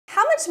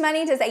much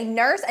money does a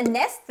nurse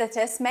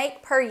anesthetist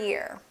make per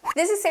year?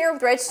 This is Sarah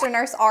with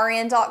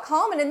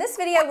RegisteredNurseRN.com, and in this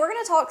video we're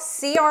going to talk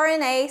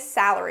CRNA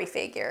salary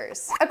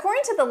figures.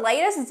 According to the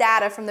latest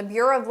data from the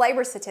Bureau of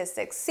Labor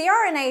Statistics,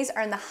 CRNAs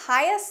earn the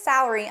highest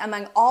salary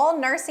among all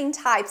nursing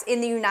types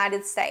in the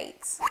United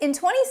States. In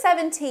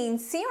 2017,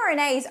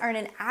 CRNAs earn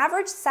an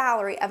average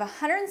salary of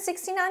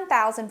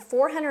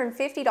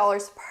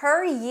 $169,450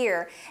 per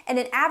year and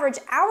an average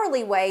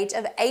hourly wage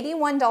of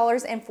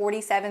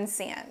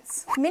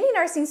 $81.47. Many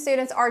nursing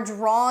students are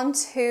drawn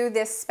to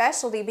this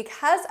specialty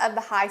because of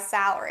the high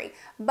salary,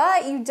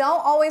 but you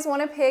don't always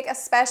want to pick a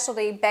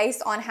specialty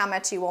based on how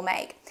much you will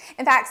make.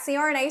 In fact,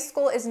 CRNA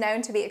school is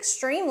known to be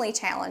extremely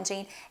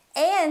challenging,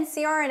 and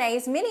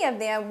CRNAs, many of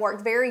them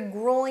work very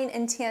grueling,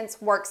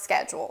 intense work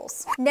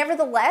schedules.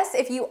 Nevertheless,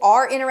 if you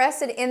are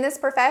interested in this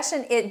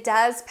profession, it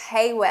does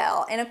pay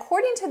well. And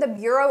according to the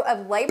Bureau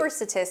of Labor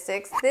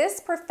Statistics, this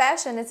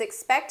profession is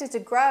expected to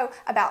grow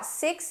about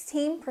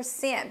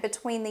 16%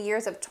 between the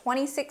years of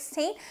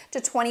 2016 to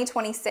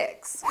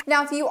 2026.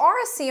 Now, if you are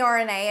a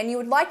CRNA and you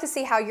would like to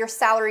see how your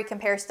salary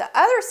compares to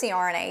other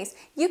CRNAs,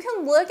 you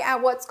can look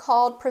at what's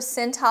called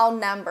percentile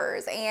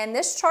numbers, and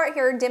this chart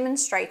here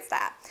demonstrates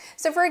that.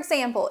 So for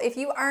example, if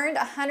you earned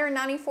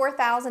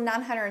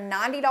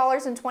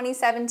 $194,990 in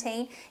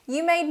 2017,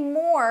 you made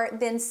more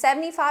than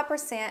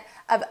 75%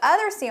 of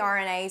other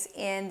CRNAs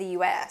in the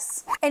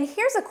US. And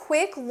here's a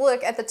quick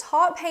look at the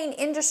top paying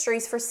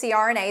industries for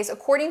CRNAs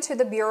according to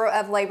the Bureau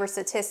of Labor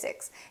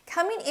Statistics.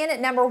 Coming in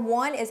at number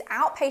 1 is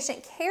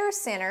outpatient care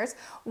centers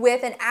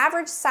with an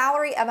average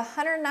salary of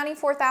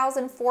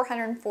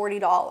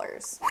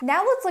 $194,440.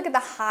 Now let's look at the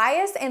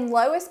highest and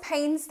lowest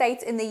paying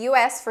states in the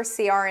US for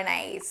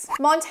CRNAs.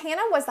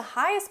 Montana was the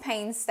highest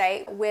paying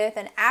state with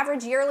an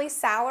average yearly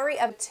salary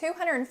of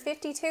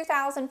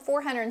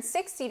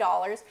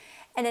 $252,460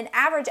 and an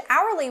average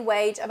hourly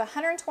wage of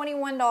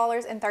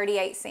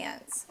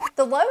 $121.38.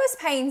 The lowest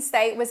paying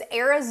state was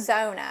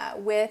Arizona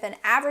with an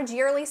average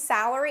yearly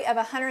salary of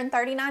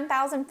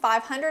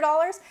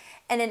 $139,500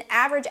 and an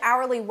average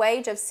hourly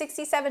wage of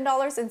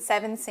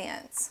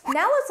 $67.07.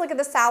 Now let's look at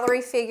the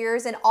salary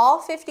figures in all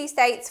 50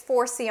 states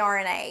for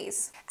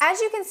CRNAs.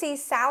 As you can see,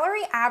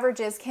 salary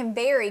averages can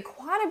vary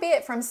quite a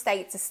bit from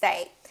state to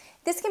state.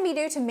 This can be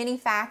due to many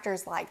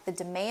factors like the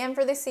demand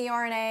for the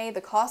CRNA,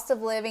 the cost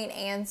of living,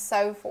 and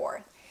so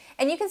forth.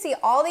 And you can see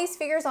all these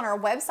figures on our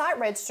website,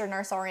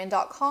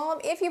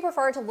 RegisteredNurseRN.com, if you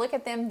prefer to look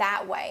at them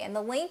that way, and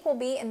the link will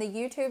be in the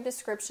YouTube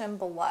description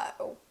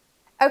below.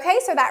 Okay,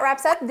 so that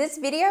wraps up this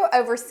video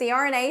over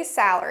CRNA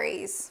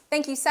salaries.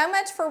 Thank you so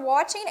much for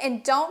watching,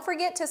 and don't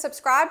forget to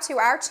subscribe to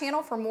our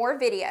channel for more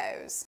videos.